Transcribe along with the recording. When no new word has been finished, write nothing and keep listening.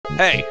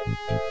Hey!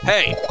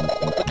 Hey!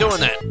 Quit doing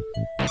that!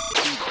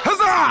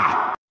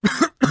 Huzzah!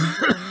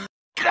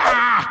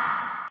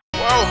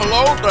 Well,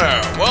 hello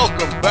there!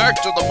 Welcome back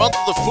to the Month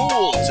of the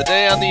Fool!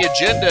 Today on the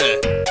agenda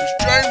is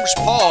James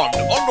Pond,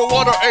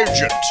 underwater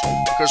agent,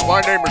 because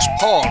my name is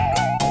Pond.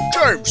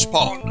 James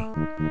Pond.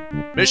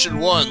 Mission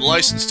 1,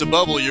 License to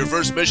Bubble. Your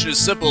first mission is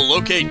simple.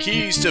 Locate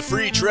keys to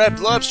free trapped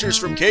lobsters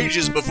from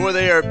cages before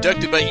they are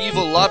abducted by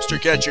evil lobster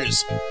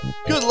catchers.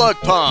 Good luck,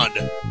 Pond.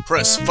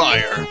 Press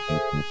fire.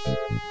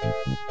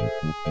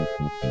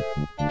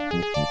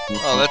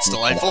 Oh, that's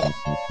delightful.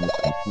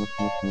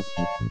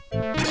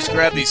 Just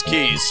grab these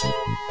keys.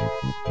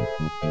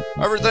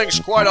 Everything's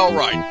quite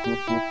alright.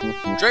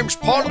 James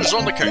Pond is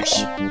on the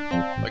case.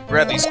 Like,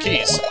 grab these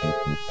keys.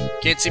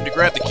 Can't seem to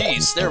grab the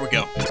keys. There we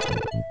go.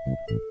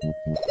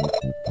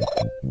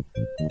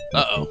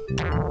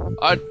 Uh-oh.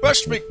 I'd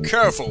best be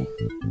careful.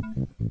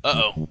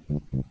 Uh-oh.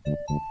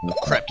 Oh,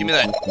 crap. Give me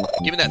that.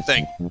 Give me that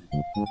thing.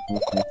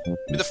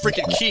 Give me the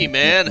freaking key,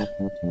 man.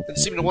 Didn't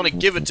seem to want to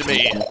give it to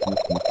me.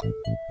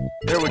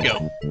 There we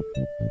go.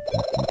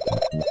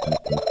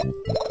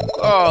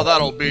 Oh,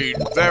 that'll be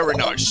very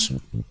nice.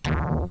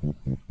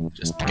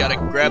 Just gotta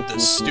grab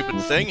this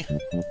stupid thing.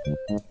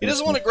 He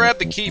doesn't want to grab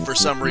the key for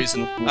some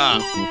reason.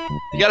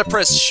 You gotta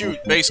press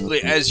shoot,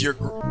 basically, as you're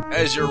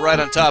right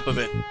on top of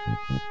it.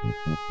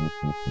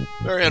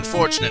 Very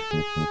unfortunate.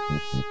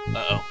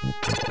 Uh-oh.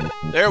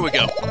 There we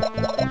go.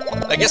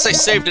 I guess I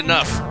saved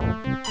enough.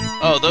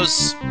 Oh,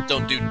 those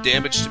don't do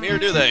damage to me, or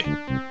do they?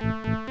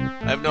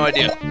 I have no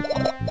idea.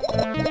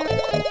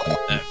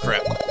 Ah,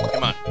 crap.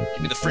 Come on.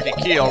 Give me the freaking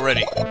key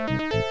already.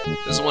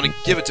 Doesn't want to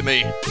give it to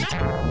me.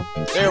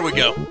 There we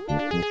go.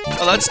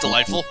 Oh, that's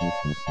delightful.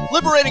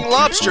 Liberating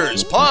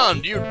lobsters!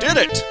 Pond, you did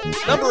it!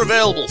 Number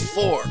available,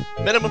 4.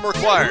 Minimum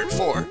required,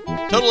 4.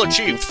 Total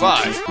achieved,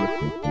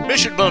 5.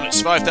 Mission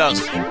bonus,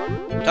 5,000.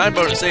 Time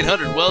bonus,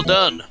 800. Well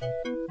done.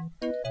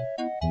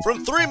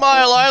 From 3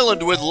 Mile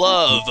Island with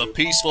love, a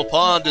peaceful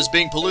pond is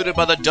being polluted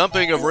by the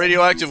dumping of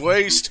radioactive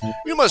waste.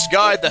 You must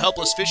guide the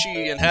helpless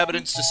fishy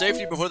inhabitants to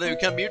safety before they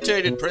become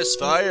mutated. Press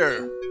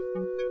fire.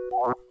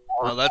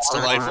 Oh, that's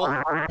delightful.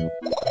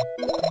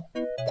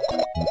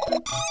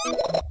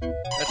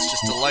 That's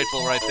just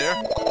delightful right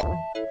there.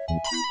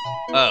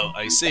 Oh,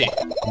 I see.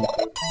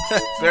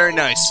 Very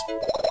nice.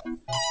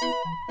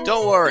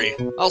 Don't worry,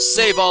 I'll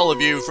save all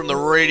of you from the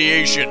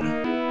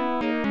radiation.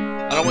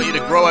 I don't want you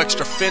to grow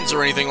extra fins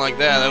or anything like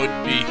that. That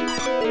would be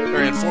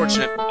very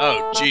unfortunate.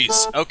 Oh,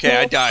 jeez. Okay,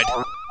 I died.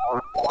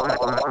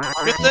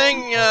 Good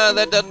thing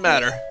that doesn't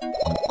matter.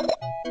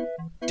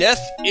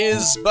 Death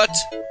is but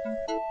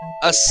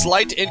a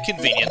slight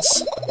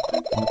inconvenience.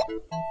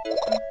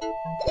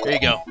 Here you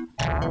go.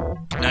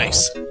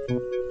 Nice.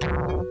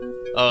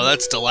 Oh,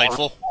 that's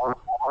delightful.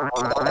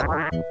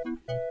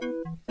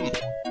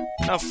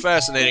 How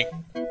fascinating.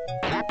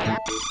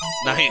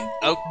 Nice.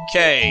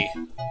 Okay.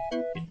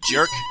 You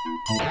jerk.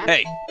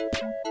 Hey.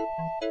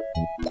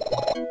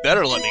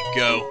 Better let me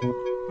go.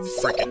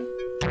 Frickin'.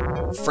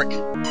 Frick.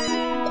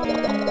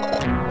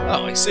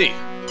 Oh, I see.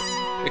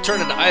 They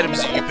turn into items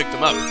and you pick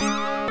them up.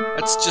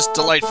 That's just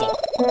delightful.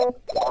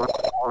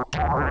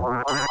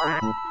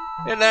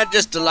 Isn't that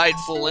just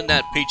delightful? Isn't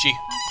that peachy?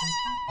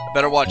 I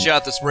better watch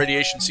out. This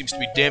radiation seems to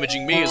be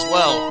damaging me as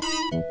well.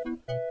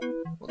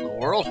 What in the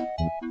world?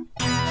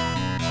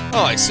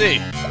 Oh, I see.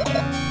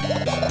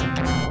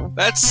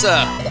 That's,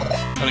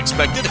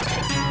 unexpected.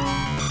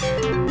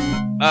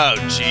 Oh,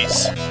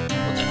 jeez.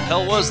 What the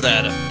hell was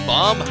that? A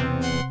bomb?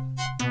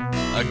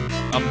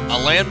 A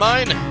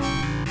landmine?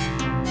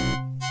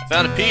 I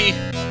found a pea.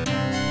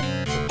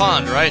 The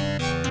pond, right?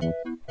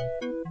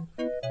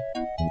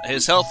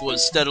 His health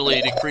was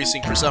steadily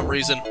decreasing for some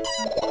reason.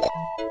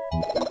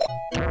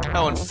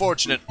 How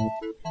unfortunate.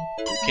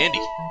 Candy.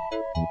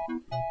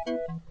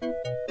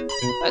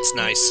 That's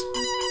nice.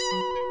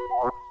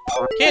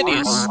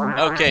 Candies.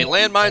 Okay,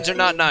 landmines are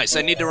not nice.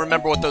 I need to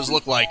remember what those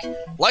look like.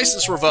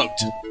 License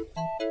revoked.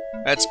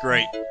 That's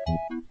great.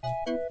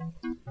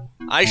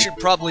 I should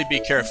probably be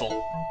careful.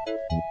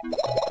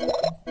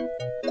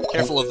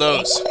 Careful of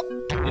those.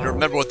 Need to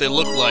remember what they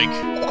look like.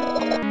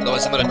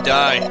 Otherwise I'm gonna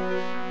die.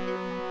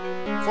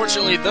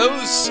 Fortunately,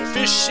 those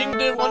fish seem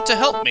to want to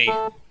help me.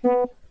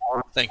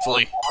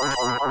 Thankfully.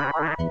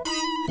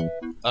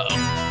 Uh-oh.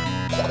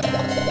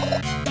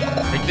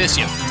 Take this,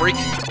 you freak.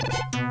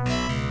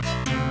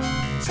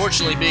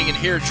 Fortunately, being in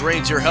here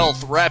drains your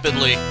health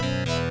rapidly.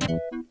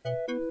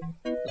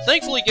 But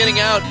thankfully, getting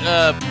out,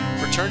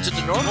 returns it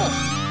to normal?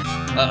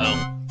 Uh-oh.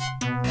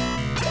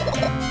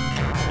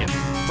 You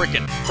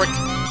frickin' frick.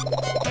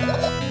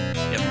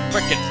 You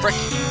frickin' frick.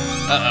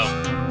 Uh-oh.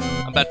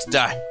 I'm about to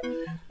die.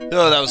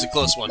 Oh, that was a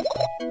close one.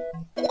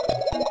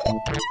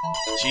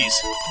 Jeez.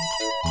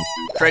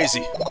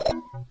 Crazy.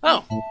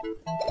 Oh.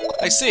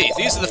 I see.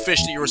 These are the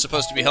fish that you were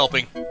supposed to be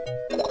helping.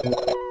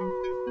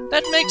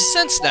 That makes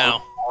sense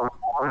now.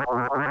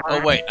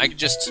 Oh, wait. I could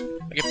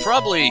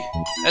probably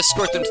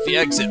escort them to the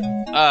exit.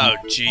 Oh,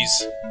 jeez.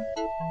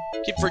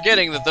 Keep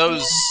forgetting that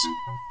those...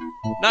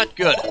 Not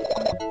good.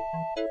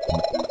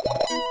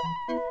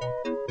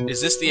 Is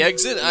this the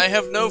exit? I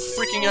have no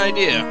freaking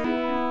idea.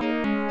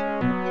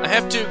 I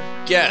have to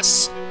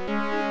guess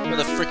where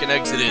the freaking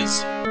exit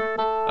is.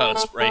 Oh,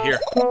 it's right here.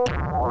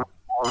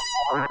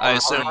 I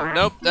assume.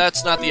 Nope,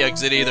 that's not the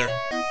exit either.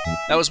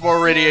 That was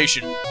more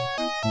radiation.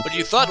 What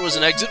you thought was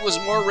an exit was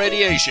more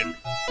radiation.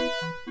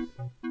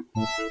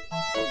 What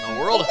in the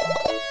world?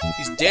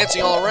 He's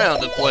dancing all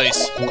around the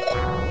place.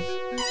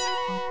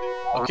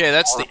 Okay,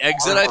 that's the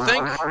exit, I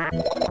think.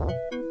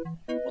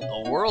 What in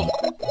the world?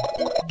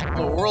 What in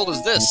the world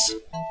is this?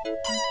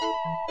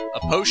 A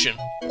potion.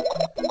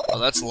 Oh,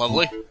 that's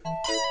lovely.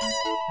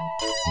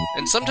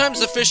 And sometimes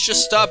the fish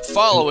just stop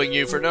following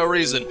you for no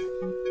reason.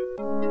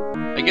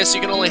 I guess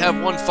you can only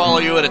have one follow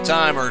you at a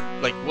time, or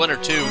like one or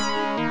two.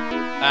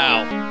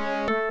 Ow.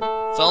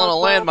 Fell on a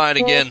landmine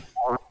again.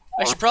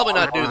 I should probably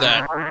not do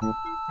that.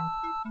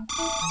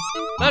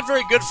 Not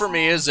very good for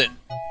me, is it?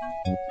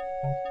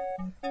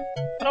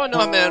 How do I know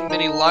how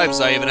many lives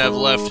I even have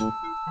left?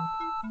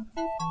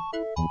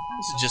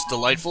 This is just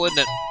delightful, isn't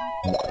it?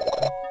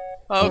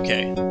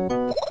 Okay.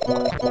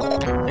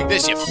 Take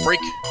this, you freak.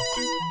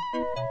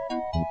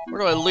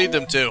 Where do I lead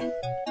them to?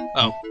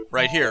 Oh,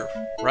 right here,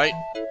 right?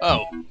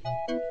 Oh.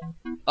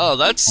 Oh,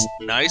 that's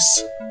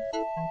nice.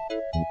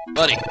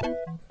 Buddy.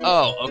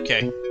 Oh,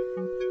 okay.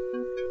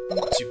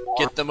 To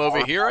get them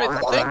over here, I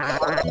think?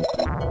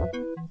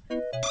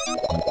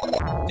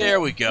 There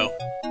we go.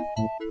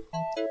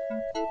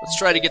 Let's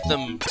try to get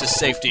them to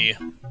safety.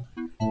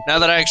 Now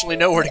that I actually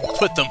know where to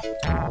put them.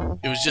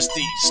 It was just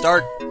the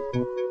start.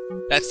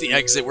 That's the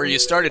exit where you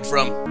started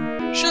from.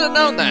 Should have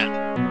known that.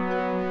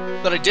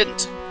 But I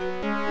didn't.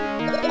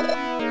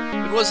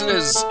 It wasn't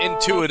as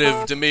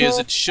intuitive to me as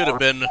it should have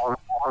been.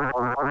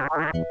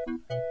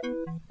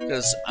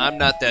 Because I'm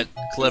not that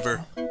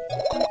clever.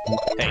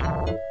 Hey.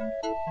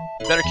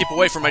 You better keep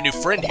away from my new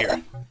friend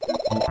here.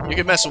 You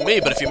can mess with me,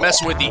 but if you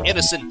mess with the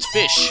innocent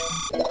fish,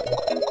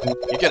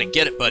 you're gonna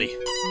get it, buddy.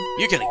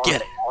 You're gonna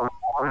get it.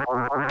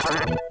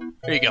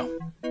 Here you go.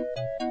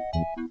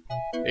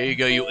 There you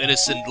go, you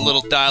innocent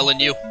little dialing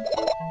you.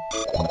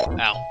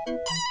 Ow.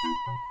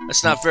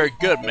 That's not very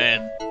good,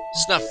 man.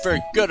 It's not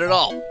very good at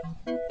all.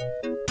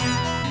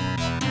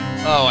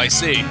 Oh, I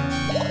see.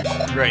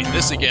 Great,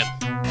 this again.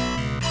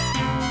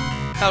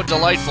 How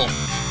delightful.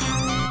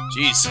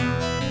 Jeez.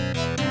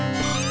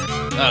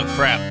 Oh,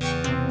 crap.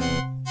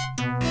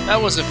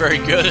 That wasn't very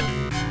good.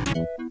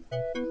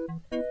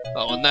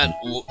 Oh,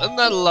 isn't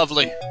that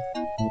lovely?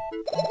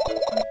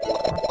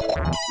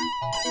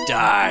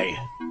 Die.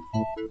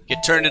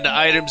 Get turned into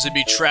items and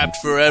be trapped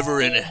forever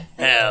in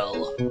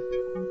hell.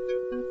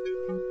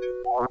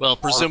 Well,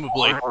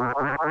 presumably.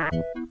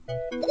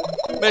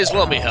 May as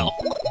well be hell.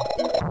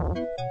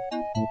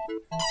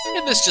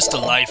 Isn't this just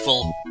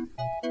delightful?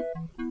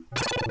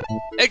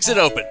 Exit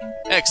open.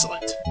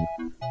 Excellent.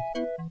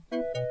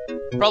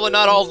 Probably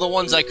not all of the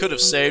ones I could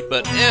have saved,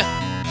 but eh.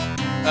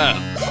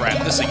 Oh,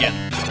 crap, this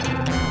again.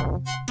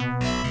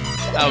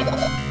 How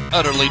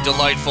utterly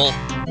delightful.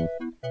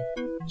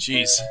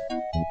 Jeez.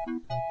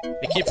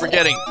 I keep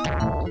forgetting.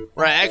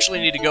 Where I actually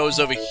need to go is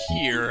over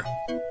here.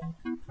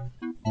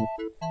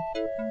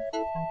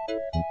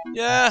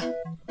 Yeah,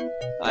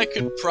 I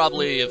could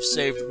probably have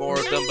saved more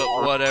of them, but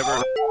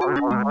whatever.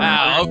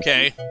 Ah,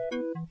 okay.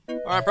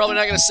 I'm probably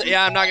not gonna say.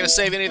 Yeah, I'm not gonna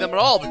save any of them at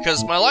all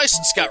because my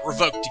license got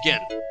revoked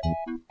again.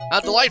 How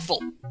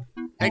delightful!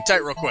 Hang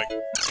tight, real quick.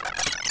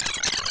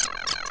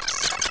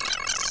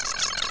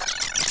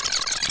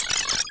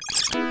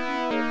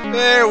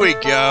 There we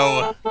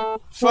go.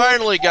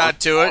 Finally got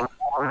to it.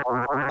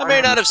 I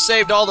may not have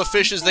saved all the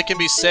fishes that can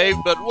be saved,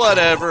 but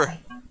whatever.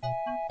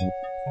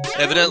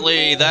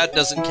 Evidently, that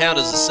doesn't count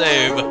as a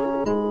save.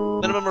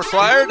 Minimum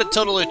required, a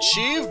total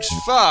achieved,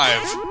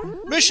 5.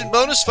 Mission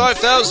bonus,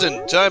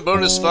 5,000. Time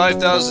bonus,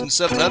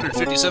 5,700,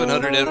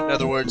 5,700 in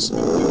other words.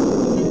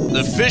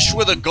 The fish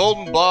with a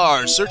golden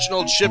bar. Search an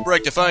old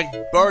shipwreck to find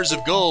bars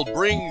of gold.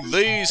 Bring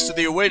these to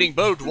the awaiting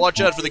boat. Watch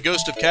out for the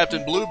ghost of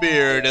Captain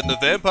Bluebeard and the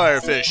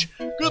vampire fish.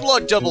 Good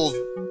luck, double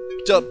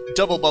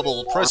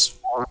bubble. Press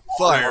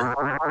fire.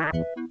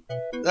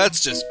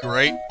 That's just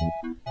great.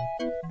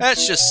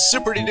 That's just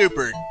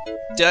super-de-duper.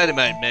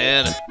 Dynamite,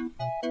 man.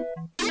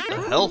 What the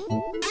hell?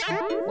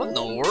 What in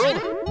the world?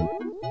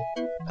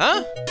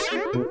 Huh?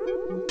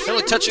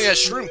 Only touching that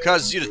shroom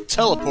causes you to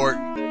teleport.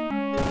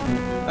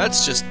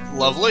 That's just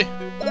lovely.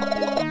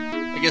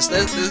 I guess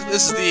this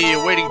is the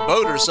awaiting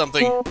boat or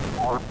something.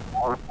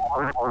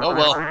 Oh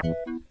well.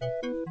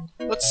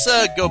 Let's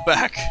go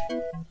back.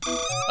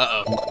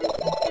 Uh-oh.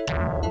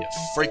 You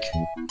freak.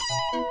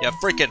 You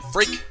freaking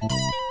freak.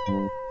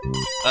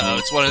 Uh-oh,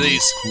 it's one of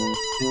these.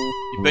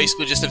 You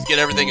basically just have to get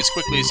everything as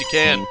quickly as you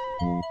can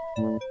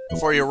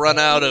before you run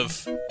out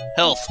of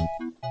health.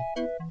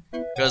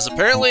 Because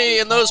apparently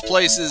in those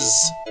places,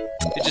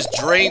 it just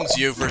drains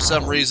you for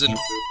some reason.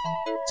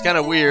 It's kind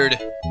of weird.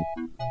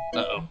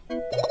 Uh-oh.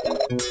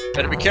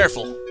 Better be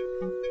careful.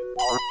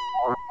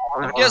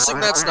 I'm guessing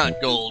that's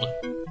not gold.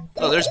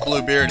 Oh, there's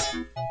Bluebeard.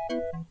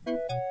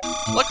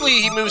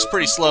 Luckily, he moves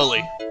pretty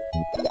slowly.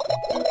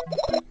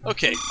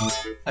 Okay,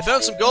 I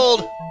found some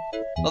gold.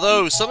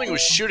 Although, something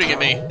was shooting at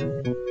me.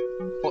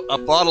 A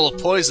bottle of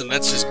poison,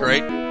 that's just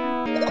great.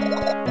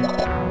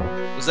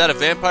 Was that a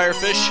vampire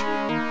fish?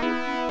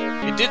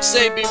 It did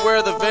say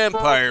beware the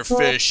vampire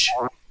fish.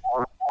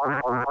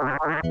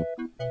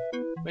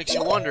 Makes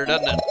you wonder,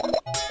 doesn't it?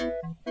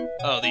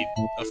 Oh,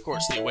 of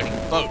course, the awaiting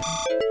boat.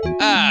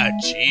 Ah,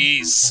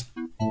 jeez.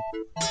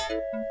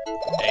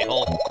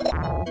 A-hole.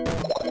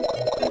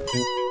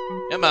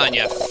 Come on,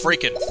 you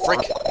freaking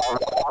frick.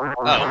 Oh,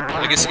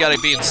 I guess you gotta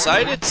be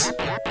inside it?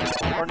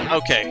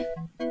 Okay.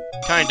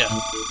 Kinda.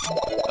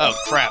 Oh,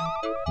 crap.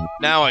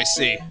 Now I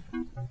see.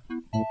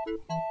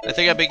 I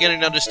think I'm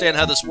beginning to understand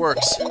how this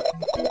works.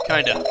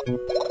 Kinda.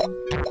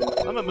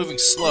 Why am I moving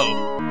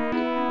slow?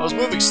 I was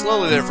moving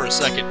slowly there for a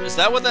second. Is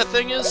that what that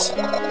thing is?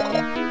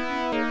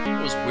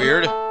 That was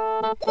weird.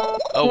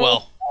 Oh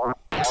well.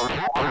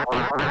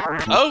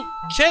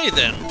 Okay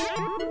then.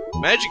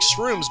 Magic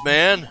shrooms,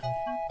 man.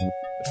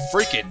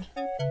 Freaking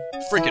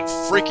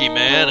freaky,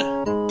 man.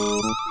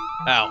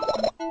 Ow.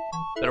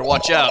 Better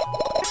watch out.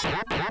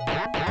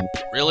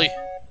 Really?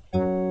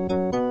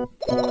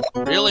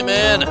 Really,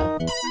 man?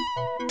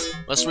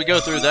 Must we go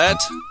through that?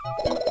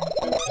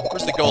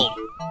 Where's the gold?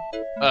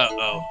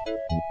 Uh-oh.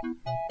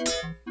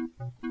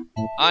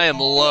 I am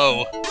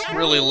low.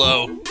 Really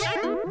low.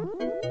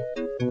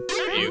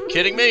 Are you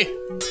kidding me?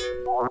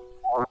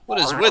 What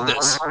is with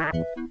this?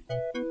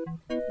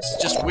 This is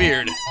just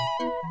weird.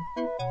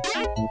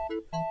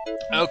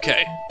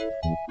 Okay.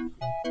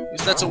 At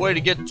least that's a way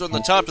to get from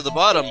the top to the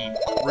bottom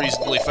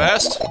reasonably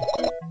fast.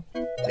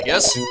 I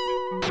guess.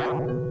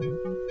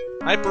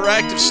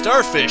 Hyperactive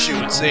starfish, it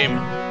would seem.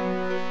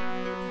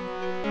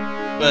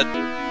 But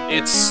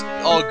it's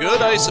all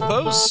good, I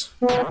suppose?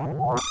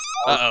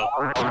 Uh-oh.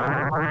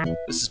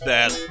 This is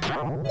bad.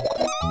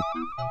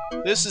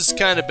 This is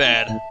kind of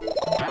bad.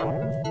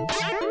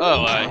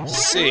 Oh, I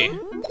see.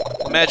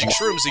 The magic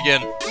shrooms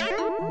again.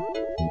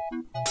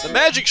 The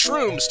magic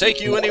shrooms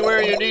take you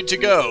anywhere you need to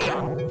go.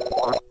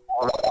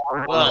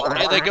 Well,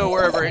 they go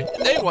wherever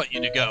they want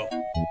you to go.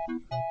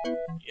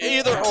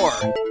 Either or.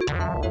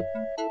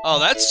 Oh,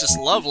 that's just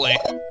lovely.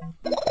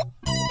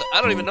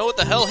 I don't even know what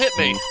the hell hit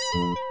me.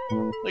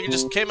 Like it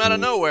just came out of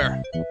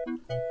nowhere.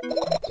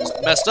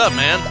 Just messed up,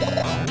 man.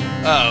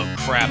 Oh,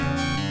 crap.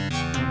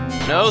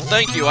 No,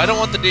 thank you. I don't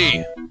want the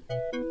D.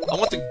 I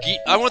want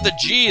the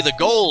G, the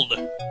gold.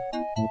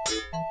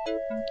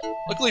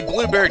 Luckily,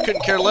 Bluebeard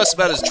couldn't care less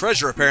about his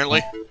treasure,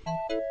 apparently.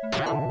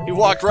 He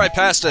walked right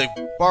past a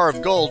bar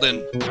of gold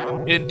and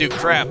he didn't do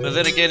crap. But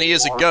then again, he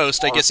is a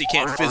ghost. I guess he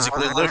can't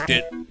physically lift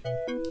it.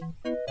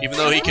 Even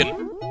though he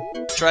can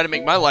try to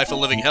make my life a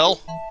living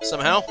hell,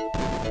 somehow.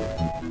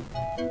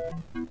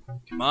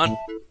 Come on.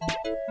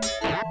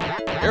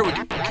 There we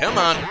go. Come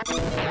on.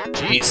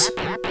 Jeez.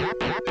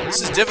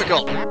 This is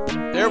difficult.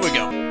 There we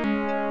go.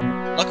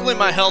 Luckily,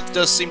 my health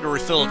does seem to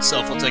refill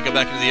itself once I go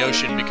back into the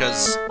ocean,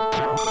 because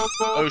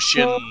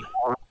ocean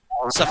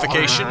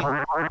suffocation.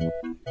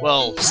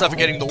 Well,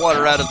 suffocating the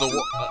water out of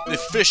the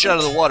fish out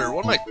of the water.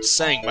 What am I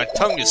saying? My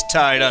tongue is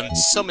tied on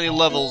so many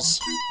levels.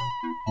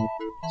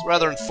 It's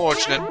rather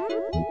unfortunate.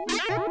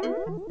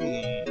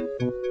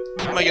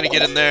 How am I gonna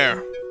get in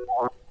there?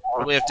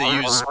 Probably have to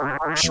use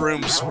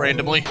shrooms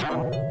randomly.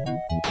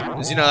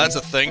 Because, you know, that's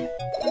a thing.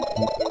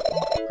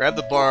 Grab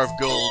the bar of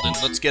gold and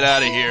let's get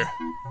out of here.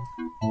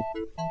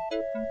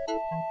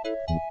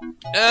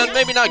 And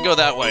maybe not go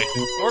that way.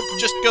 Or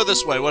just go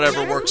this way,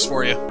 whatever works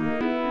for you.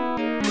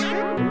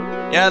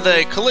 Yeah,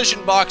 the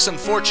collision box,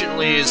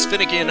 unfortunately, is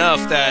finicky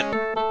enough that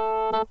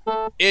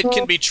it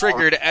can be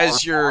triggered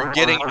as you're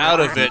getting out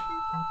of it.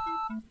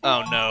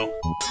 Oh, no.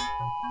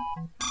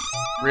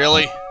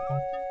 Really?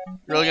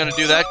 Really gonna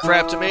do that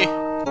crap to me?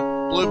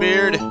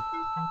 Bluebeard?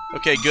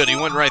 Okay, good, he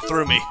went right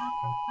through me.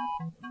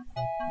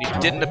 He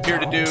didn't appear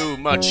to do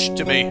much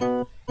to me.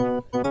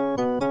 Who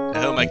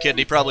am I kidding?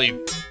 He probably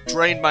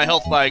drained my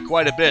health by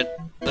quite a bit,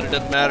 but it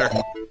doesn't matter.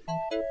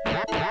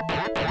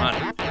 Come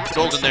on,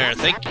 gold in there,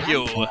 thank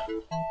you.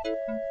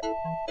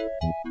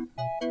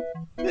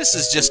 This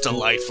is just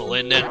delightful,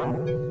 isn't it?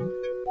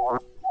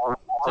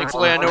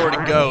 Thankfully I know where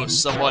to go,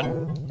 somewhat.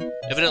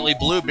 Evidently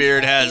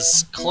Bluebeard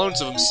has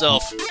clones of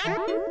himself.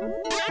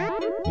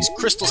 He's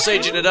crystal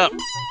saging it up.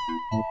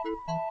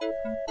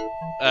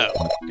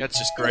 Oh, that's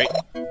just great.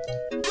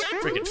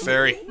 Freaking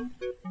fairy.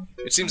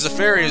 It seems the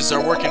fairies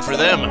are working for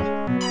them.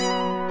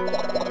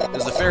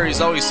 Because the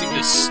fairies always seem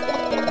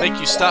to make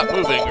you stop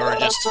moving, or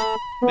just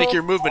make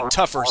your movement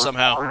tougher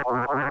somehow.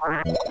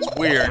 It's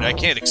weird, I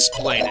can't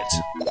explain it.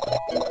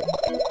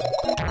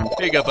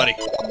 Here you go, buddy.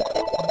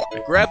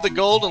 Now grab the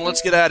gold and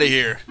let's get out of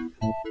here.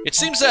 It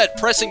seems that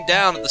pressing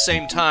down at the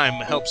same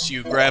time helps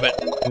you grab it.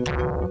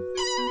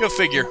 Go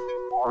figure.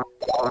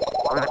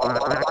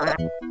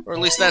 Or at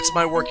least that's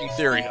my working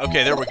theory.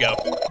 Okay, there we go.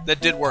 That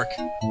did work.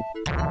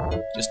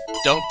 Just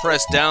don't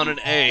press down an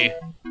A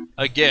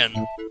again.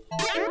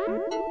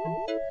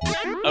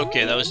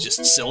 Okay, that was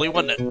just silly,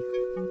 wasn't it?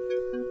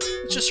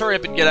 Let's just hurry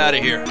up and get out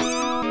of here.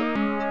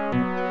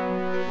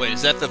 Wait,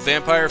 is that the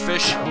vampire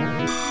fish?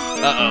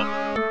 Uh-oh.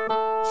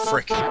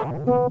 Frick.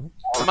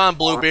 Come on,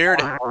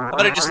 Bluebeard. How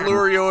about I just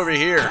lure you over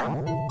here?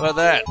 How about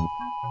that?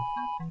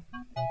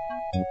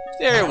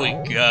 There we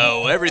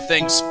go.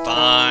 Everything's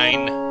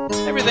fine.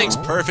 Everything's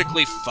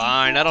perfectly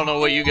fine. I don't know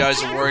what you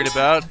guys are worried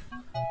about.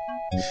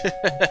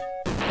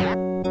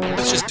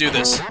 Let's just do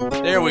this.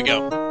 There we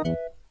go.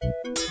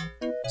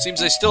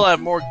 Seems I still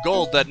have more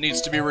gold that needs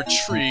to be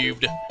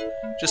retrieved.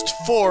 Just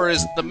 4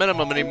 isn't the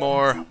minimum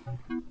anymore.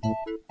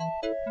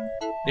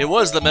 It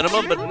was the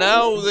minimum, but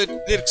now it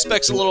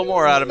expects a little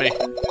more out of me.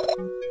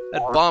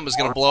 That bomb is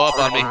gonna blow up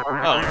on me.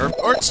 Oh,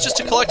 or it's just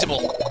a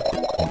collectible.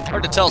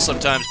 Hard to tell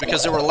sometimes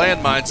because there were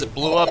landmines that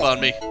blew up on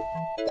me.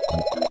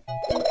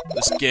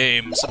 This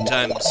game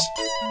sometimes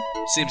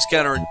seems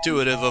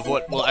counterintuitive of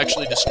what will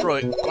actually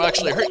will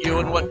actually hurt you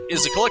and what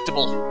is a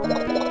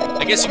collectible.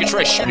 I guess you could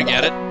try shooting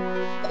at it.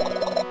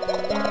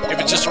 If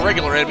it's just a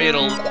regular enemy,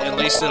 at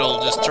least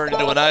it'll just turn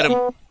into an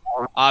item.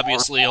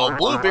 Obviously, old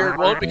Bluebeard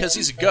won't because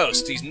he's a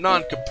ghost. He's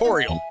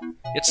non-corporeal.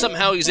 Yet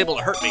somehow he's able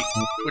to hurt me,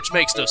 which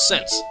makes no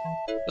sense.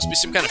 Must be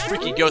some kind of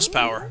freaky ghost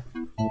power.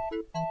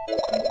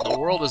 What in the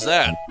world is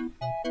that?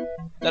 Is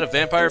that a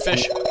vampire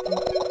fish?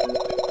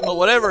 Well,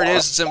 whatever it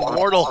is, it's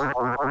immortal.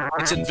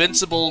 It's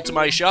invincible to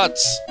my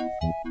shots.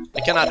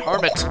 I cannot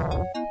harm it.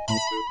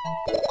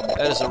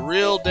 That is a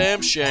real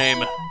damn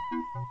shame.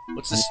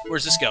 What's this?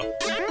 Where's this go?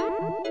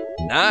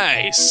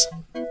 Nice!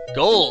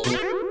 Gold!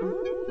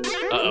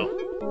 Uh-oh.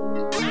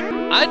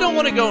 I don't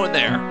want to go in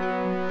there.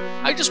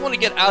 I just want to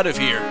get out of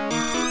here.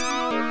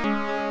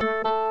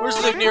 Where's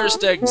the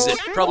nearest exit?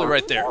 Probably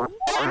right there.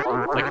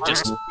 If I could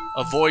just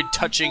avoid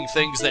touching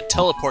things that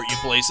teleport you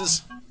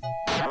places.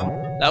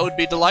 That would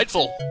be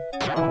delightful.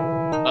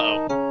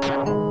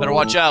 Uh-oh. Better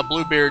watch out,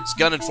 Bluebeard's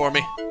gunning for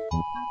me.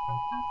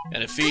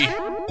 And if he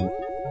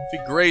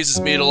grazes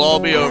me, it'll all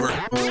be over.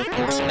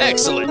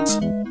 Excellent!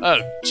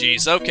 Oh,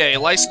 jeez, okay,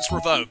 license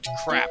revoked.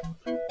 Crap.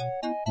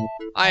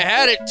 I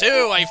had it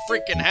too! I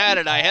freaking had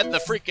it! I had the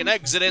freaking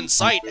exit in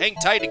sight! Hang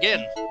tight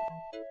again!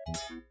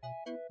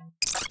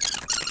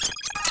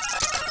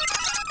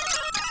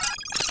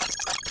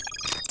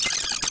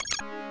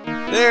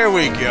 There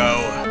we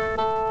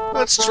go.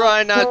 Let's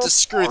try not to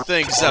screw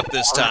things up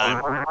this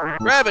time.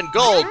 Grabbing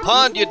gold,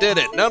 pond, you did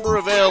it. Number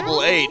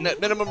available 8, net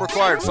minimum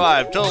required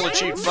 5, total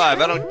achieved 5.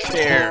 I don't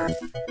care.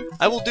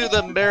 I will do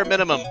the bare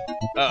minimum.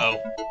 Uh-oh.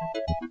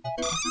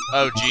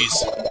 Oh,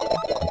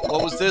 jeez.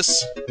 What was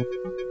this?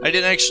 I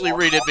didn't actually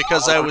read it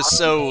because I was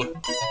so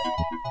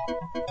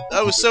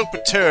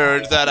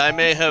perturbed that I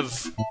may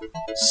have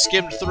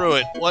skimmed through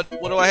it. What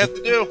do I have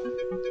to do?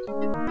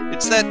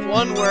 It's that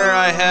one where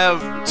I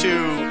have to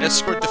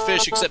escort the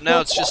fish, except now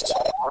it's just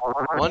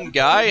one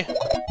guy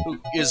who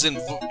is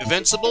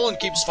invincible and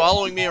keeps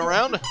following me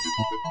around?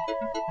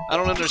 I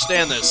don't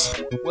understand this.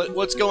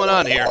 What's going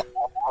on here?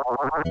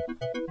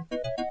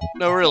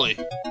 No, really.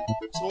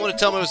 Someone want to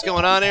tell me what's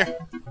going on here?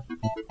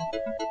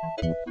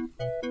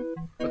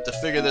 To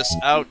figure this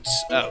out.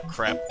 Oh,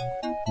 crap.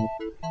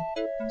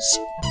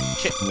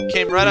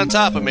 Came right on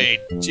top of me.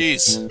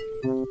 Jeez.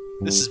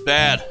 This is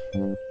bad.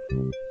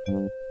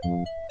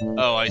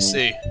 Oh, I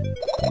see.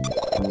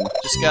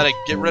 Just gotta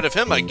get rid of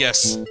him, I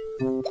guess.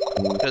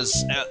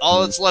 Because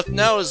all that's left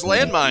now is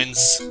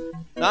landmines.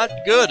 Not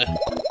good.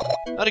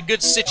 Not a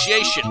good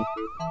situation.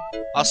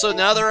 Also,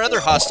 now there are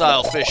other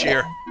hostile fish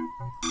here.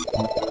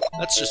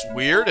 That's just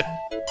weird.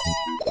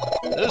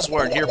 Those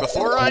weren't here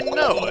before, I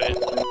know it.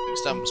 At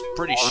least I'm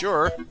pretty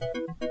sure.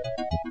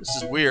 This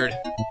is weird.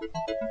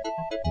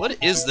 What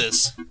is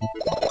this?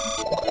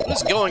 What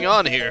is going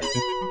on here?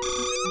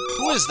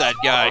 Who is that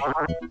guy?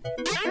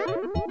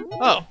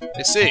 Oh,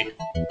 I see.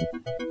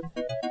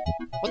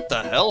 What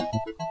the hell?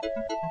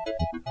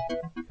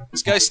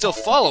 This guy's still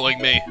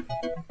following me.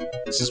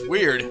 This is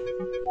weird.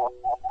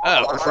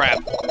 Oh,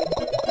 crap.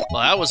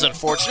 Well, that was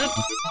unfortunate.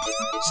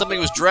 Something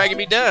was dragging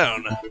me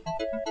down.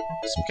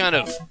 Some kind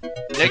of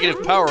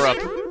negative power-up.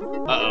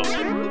 Uh-oh.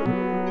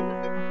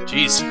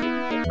 Jeez.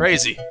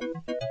 Crazy.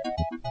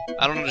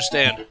 I don't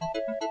understand.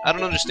 I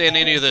don't understand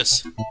any of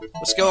this.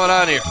 What's going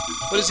on here?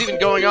 What is even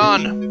going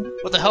on?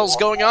 What the hell's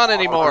going on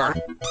anymore?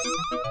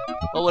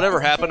 Well, whatever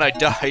happened, I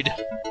died.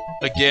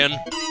 Again.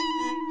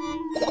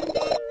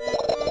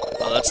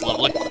 Oh, that's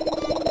lovely.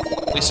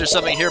 At least there's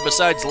something here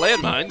besides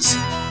landmines.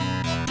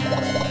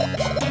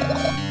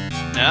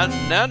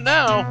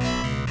 Now.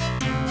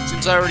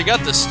 Seems I already got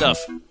this stuff.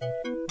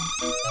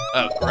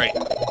 Oh, great.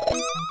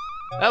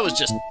 That was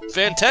just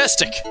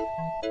fantastic.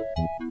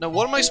 Now,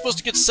 what am I supposed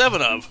to get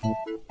 7 of?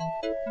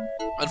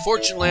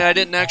 Unfortunately, I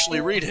didn't actually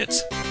read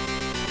it.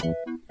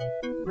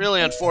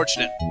 Really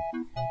unfortunate.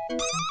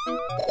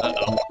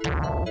 Uh-oh.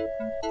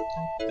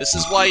 This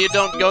is why you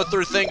don't go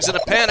through things in a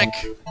panic.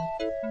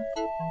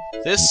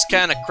 This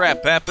kind of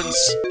crap happens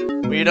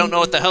when you don't know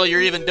what the hell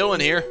you're even doing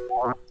here.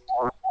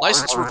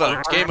 License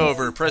revoked. Game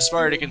over. Press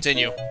fire to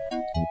continue.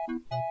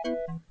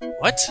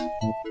 What?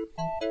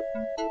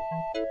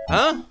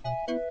 Huh?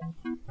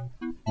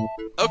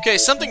 Okay,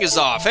 something is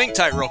off. Hang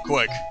tight real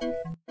quick.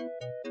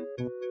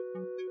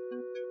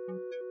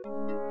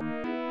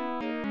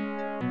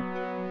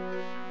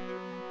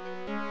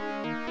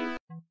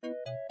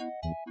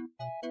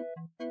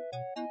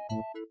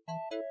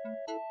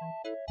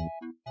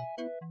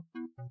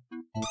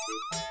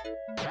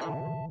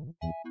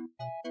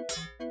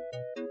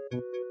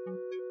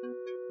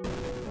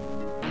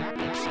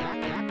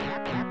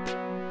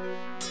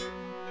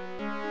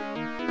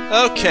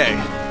 Okay,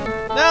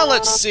 now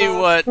let's see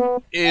what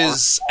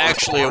is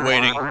actually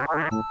awaiting.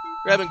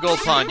 Grabbing gold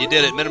pond, you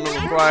did it. Minimum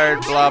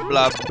required, blah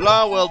blah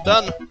blah, well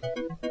done.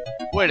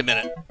 Wait a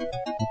minute.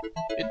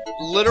 It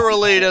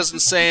literally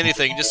doesn't say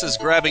anything, it just says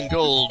grabbing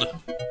gold.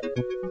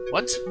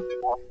 What?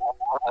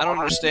 I don't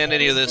understand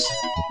any of this.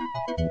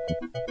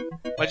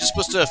 Am I just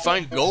supposed to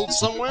find gold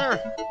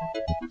somewhere?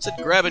 It said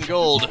grabbing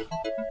gold.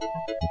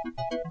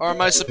 Or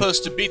am I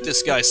supposed to beat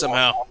this guy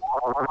somehow?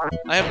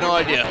 I have no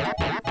idea.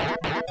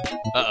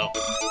 Uh-oh.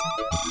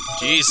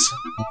 Jeez.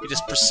 He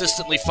just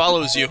persistently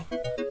follows you.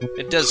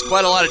 It does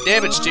quite a lot of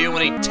damage to you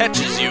when he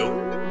touches you.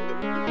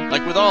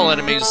 Like with all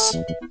enemies.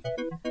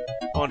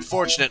 Oh,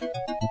 unfortunate.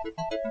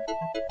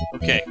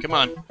 Okay, come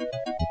on.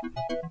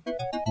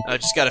 I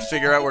just gotta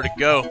figure out where to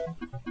go.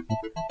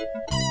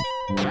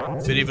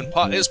 If it even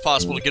is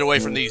possible to get away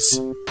from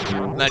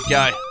that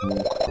guy.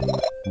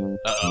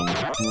 Uh-oh.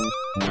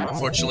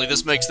 Unfortunately,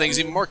 this makes things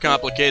even more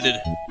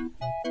complicated.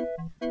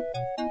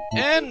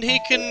 And he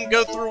can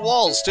go through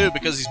walls, too,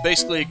 because he's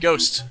basically a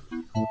ghost.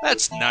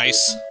 That's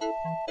nice.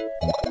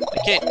 I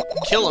can't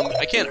kill him.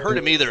 I can't hurt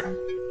him either.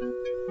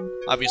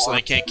 Obviously,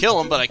 I can't kill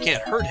him, but I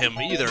can't hurt him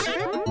either.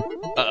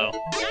 Uh-oh.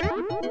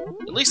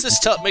 At least this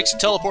makes you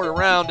teleport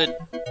around and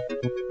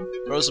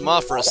throws him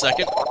off for a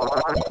second.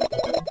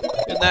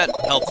 Isn't that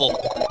helpful?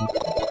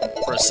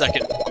 For a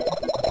second.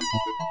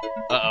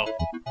 Uh-oh.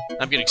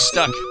 I'm getting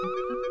stuck.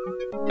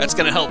 That's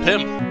gonna help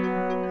him.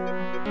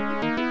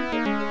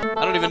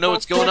 I don't even know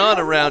what's going on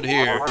around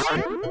here.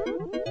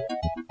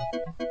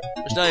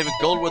 There's not even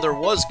gold where there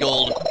was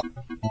gold.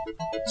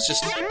 It's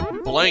just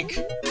blank.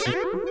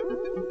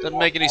 Doesn't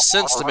make any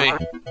sense to me.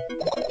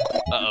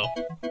 Uh-oh.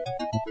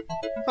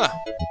 Huh.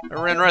 I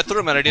ran right through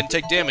him and I didn't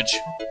take damage.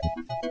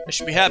 I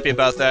should be happy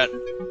about that.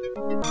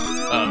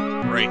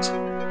 Oh, great.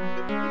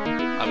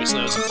 Obviously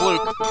it was a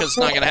fluke, because it's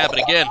not going to happen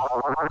again.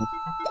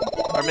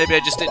 Or maybe I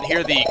just didn't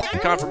hear the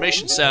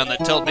confirmation sound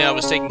that told me I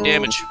was taking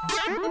damage.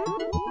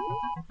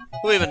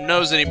 Who even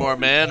knows anymore,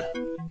 man?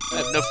 I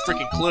have no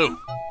freaking clue.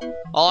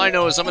 All I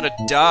know is I'm gonna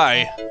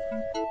die.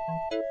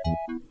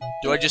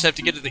 Do I just have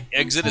to get to the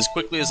exit as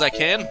quickly as I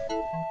can?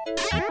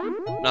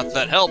 Not that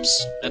that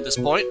helps at this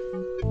point.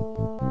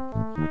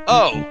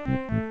 Oh.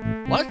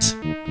 What?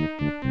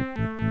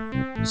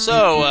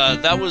 So,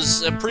 that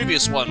was a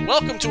previous one.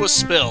 Welcome to a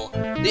spill.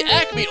 The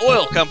Acme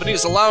Oil Company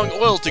is allowing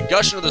oil to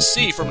gush into the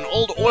sea from an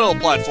old oil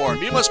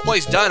platform. You must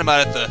place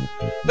dynamite at the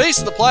base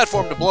of the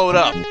platform to blow it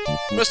up.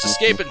 You must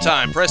escape in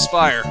time. Press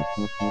fire.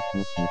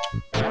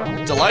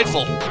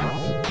 Delightful.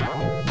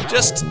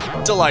 Just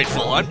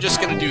delightful. I'm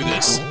just gonna do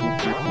this.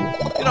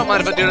 You don't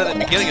mind if I do it at the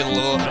beginning of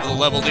the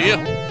level, do you?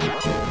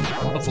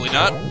 Hopefully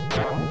not.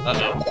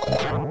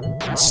 Uh-oh.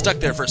 It's stuck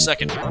there for a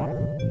second.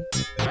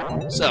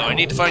 So, I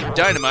need to find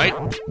dynamite.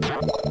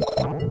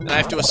 And I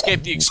have to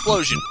escape the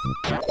explosion.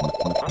 Where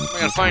am I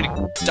gonna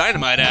find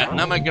dynamite at? And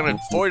how am I gonna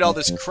avoid all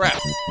this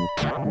crap?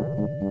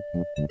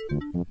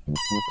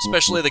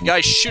 Especially the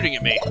guy shooting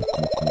at me.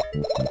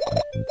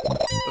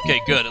 Okay,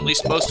 good. At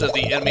least most of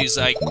the enemies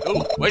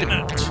Oh, wait a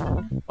minute.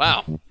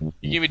 Wow. You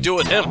can even do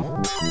it with him.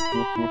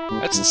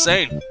 That's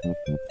insane.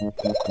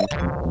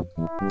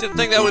 Didn't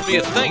think that would be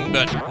a thing,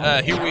 but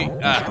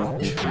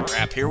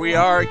crap, here we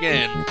are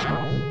again.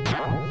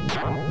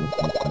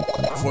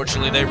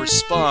 Unfortunately, they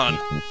respawn.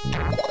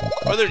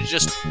 Or there's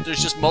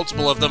just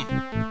multiple of them.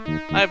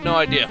 I have no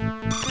idea.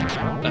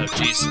 Oh,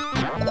 jeez.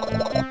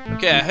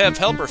 Okay, I have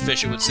helper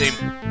fish, it would seem.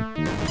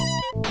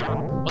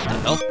 What the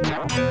hell?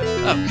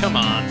 Oh, come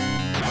on.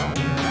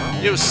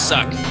 You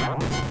suck.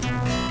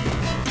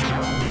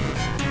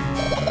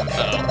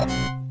 Uh-oh.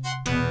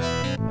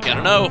 I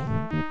gotta know.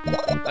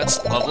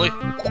 That's lovely.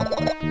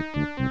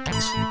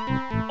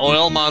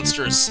 Oil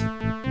monsters.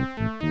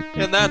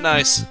 Isn't that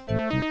nice?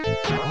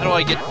 How do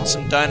I get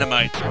some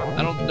dynamite?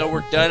 I don't know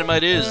where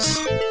dynamite is.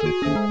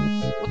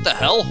 What the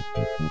hell?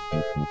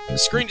 The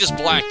screen just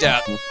blacked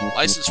out.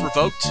 License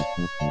revoked?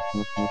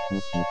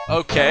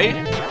 Okay.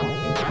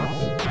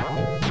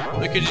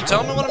 But could you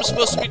tell me what I'm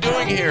supposed to be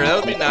doing here? That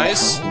would be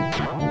nice.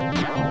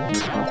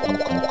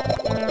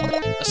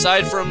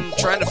 Aside from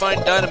trying to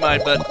find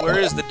dynamite, but where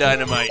is the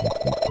dynamite?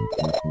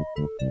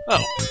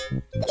 Oh,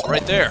 it's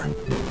right there.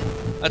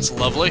 That's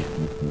lovely.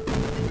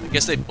 I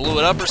guess they blew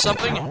it up or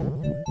something?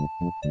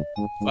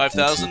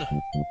 5,000?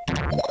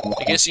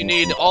 I guess you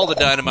need all the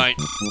dynamite.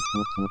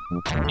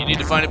 You need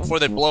to find it before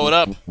they blow it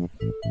up.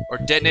 Or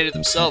detonate it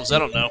themselves, I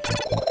don't know.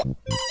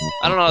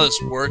 I don't know how this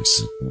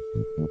works.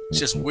 It's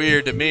just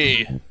weird to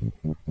me.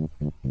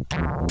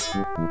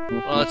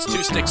 Well, that's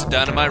 2 sticks of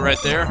dynamite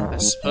right there, I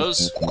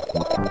suppose.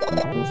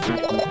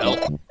 Hell.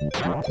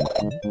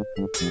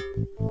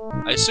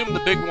 I assume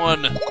the big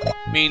one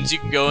means you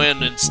can go in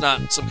and it's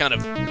not some kind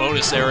of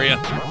bonus area.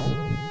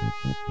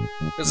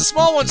 Because the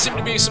small ones seem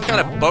to be some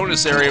kind of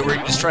bonus area where you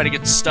can just try to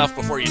get stuff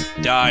before you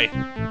die.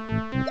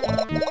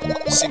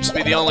 Seems to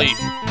be the only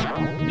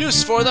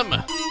use for them.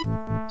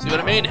 See what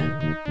I mean?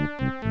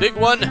 Big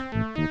one.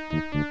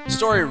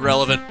 Story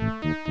relevant.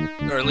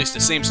 Or at least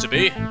it seems to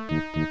be.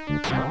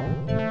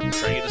 Trying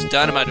to get this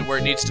dynamite to where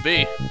it needs to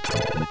be.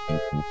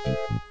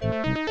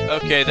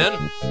 Okay,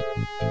 then.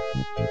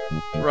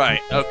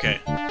 Right, okay.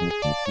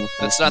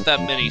 That's not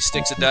that many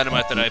sticks of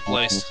dynamite that I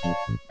placed.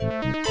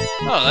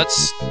 Oh,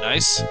 that's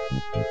nice.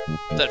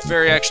 That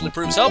fairy actually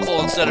proves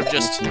helpful instead of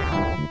just,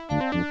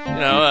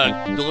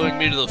 gluing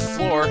me to the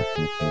floor.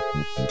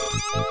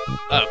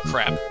 Oh,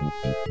 crap.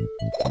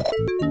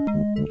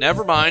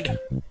 Never mind.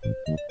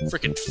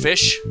 Frickin'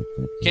 fish.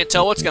 Can't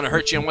tell what's gonna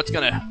hurt you and what's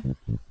gonna...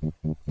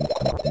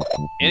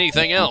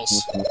 anything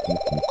else.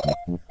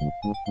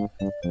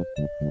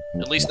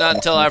 At least not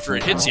until after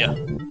it hits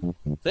you.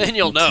 Then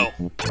you'll know.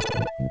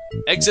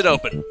 Exit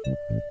open.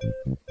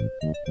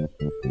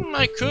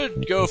 I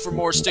could go for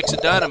more sticks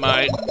of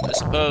dynamite, I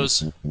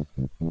suppose. I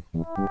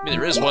mean,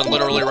 there is one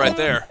literally right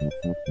there.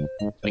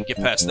 I can get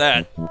past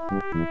that.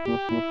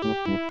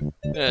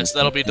 Yes,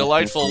 that'll be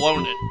delightful,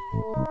 won't it?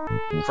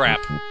 Crap.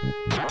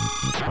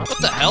 What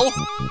the hell?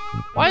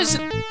 Why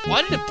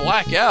did it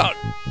black out?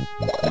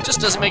 It just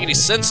doesn't make any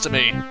sense to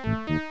me.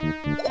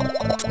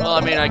 Well,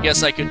 I mean, I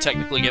guess I could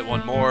technically get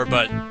one more,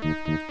 but...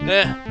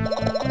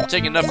 I'm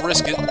taking enough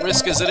risk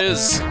as it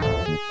is.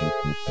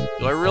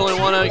 Do I really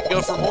want to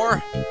go for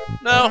more?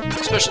 No,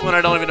 especially when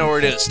I don't even know where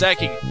it is.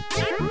 Stashing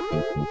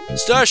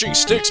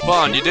sticks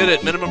pond, you did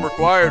it. Minimum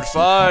required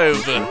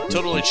 5.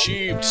 Total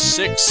achieved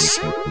 6.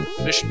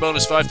 Mission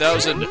bonus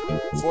 5,000.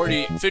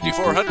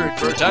 5,400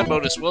 for a time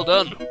bonus. Well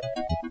done.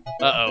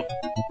 Uh-oh.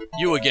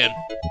 You again.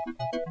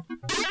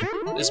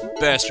 This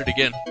bastard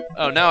again.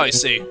 Oh, now I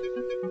see.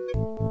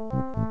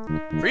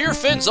 For your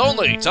fins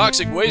only,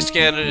 toxic waste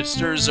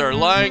canisters are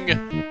lying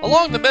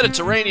along the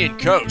Mediterranean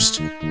coast.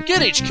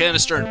 Get each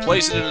canister and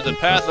place it into the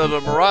path of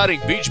a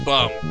marauding beach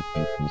bum.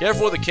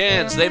 Careful with the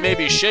cans, they may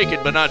be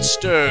shaken but not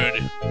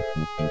stirred.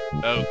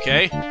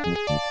 Okay.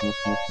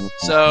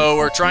 So,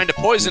 we're trying to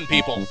poison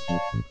people.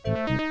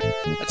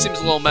 That seems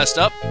a little messed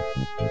up.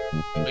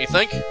 What do you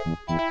think? Do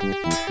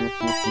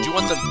you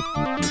want them...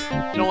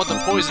 You don't want them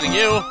poisoning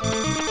you.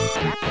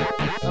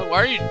 Oh, why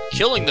are you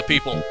killing the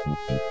people?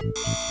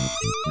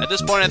 At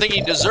this point, I think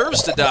he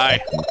deserves to die.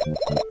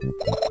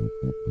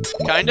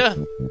 Kinda.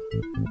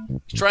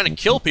 He's trying to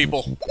kill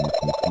people.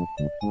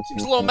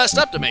 Seems a little messed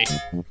up to me.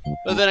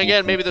 But then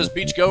again, maybe those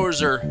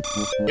beachgoers are...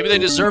 maybe they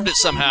deserved it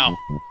somehow.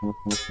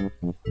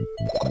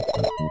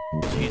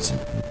 Jeez.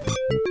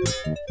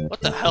 What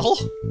the hell?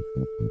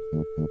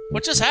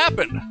 What just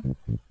happened?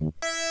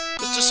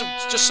 It's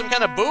just some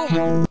kind of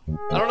boom.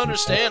 I don't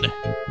understand.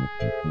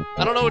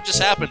 I don't know what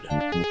just happened.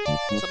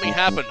 Something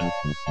happened.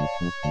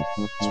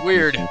 It's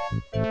weird. At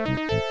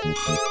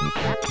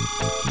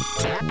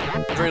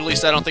the very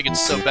least, I don't think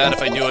it's so bad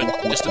if I do it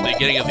just at the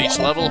beginning of each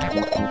level.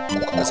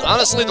 Because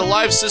honestly, the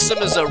live system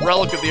is a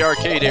relic of the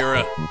arcade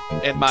era,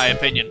 in my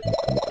opinion.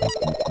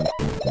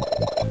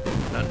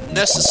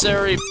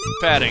 Unnecessary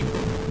padding.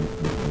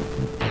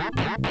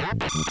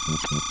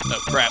 Oh,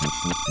 crap.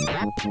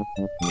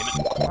 Damn it.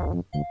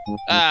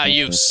 Ah,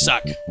 you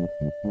suck. You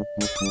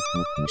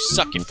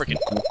suck, you frickin'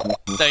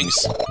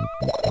 things.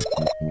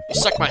 You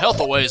suck my health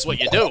away is what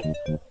you do.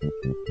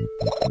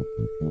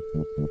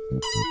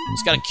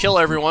 Just gotta kill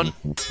everyone,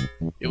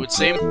 it would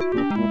seem.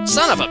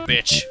 Son of a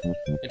bitch.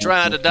 And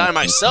try not to die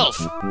myself.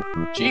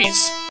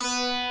 Jeez.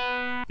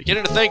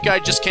 Beginning to think I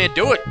just can't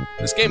do it.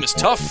 This game is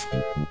tough.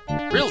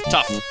 Real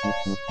tough.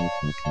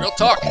 Real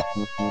talk.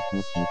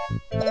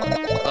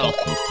 Well,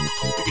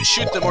 you can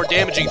shoot the more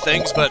damaging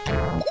things, but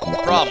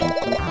problem.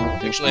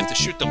 You actually have to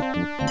shoot them.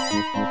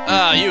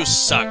 Ah, you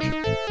suck.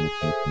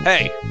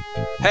 Hey.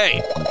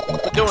 Hey.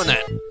 Quit doing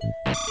that.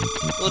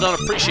 Really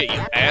don't appreciate you,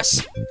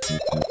 ass.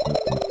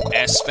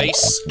 Ass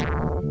face.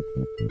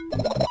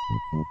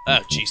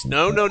 Oh, jeez.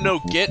 No, no, no.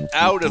 Get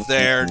out of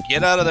there.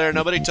 Get out of there.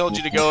 Nobody told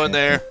you to go in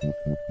there.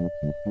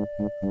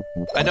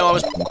 I know I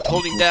was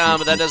holding down,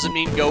 but that doesn't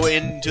mean go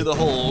into the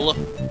hole.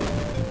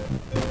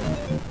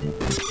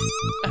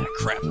 Ah,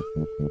 crap.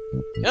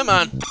 Come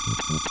on.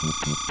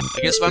 I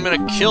guess if I'm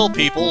gonna kill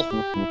people,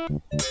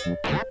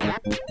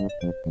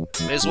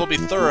 may as well be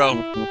thorough.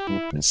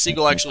 And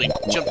Seagull actually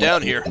jumped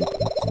down here.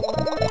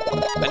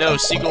 I know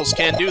seagulls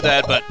can do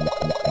that, but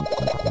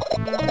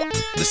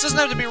this doesn't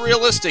have to be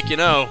realistic, you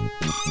know.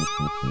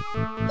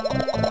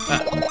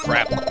 Ah,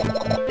 crap.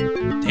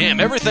 Damn,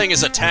 everything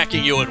is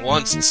attacking you at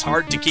once. It's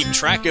hard to keep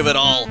track of it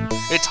all.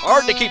 It's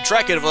hard to keep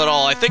track of it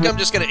all. I think I'm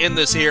just gonna end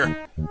this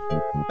here.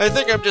 I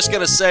think I'm just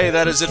gonna say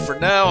that is it for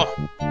now.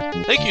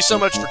 Thank you so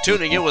much for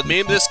tuning in with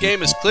me. This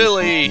game is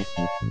clearly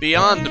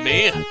beyond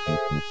me.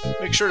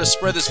 Make sure to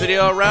spread this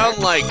video around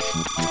like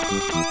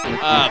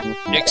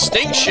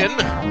Extinction.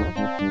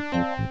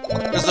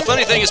 Because the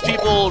funny thing is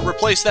people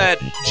replace that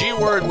G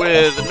word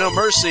with No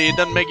Mercy. It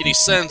doesn't make any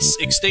sense.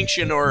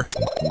 Extinction or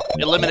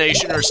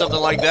elimination or something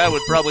like that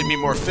would probably be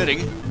more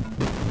fitting.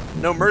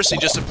 No Mercy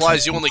just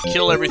implies you only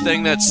kill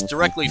everything that's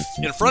directly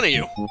in front of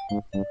you.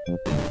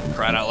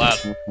 Cried out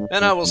loud.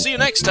 And I will see you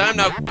next time.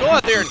 Now go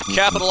out there and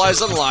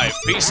capitalize on life.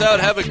 Peace out,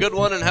 have a good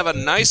one, and have a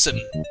nice one.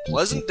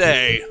 pleasant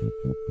day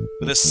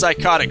with this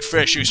psychotic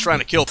fish who's trying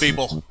to kill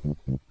people.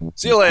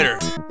 See you later.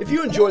 If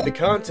you enjoyed the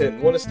content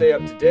and want to stay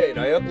up to date,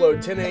 I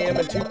upload 10 a.m.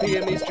 and 2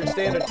 p.m. Eastern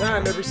Standard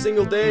Time every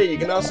single day. You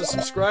can also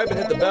subscribe and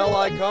hit the bell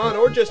icon,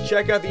 or just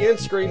check out the end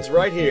screens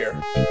right here.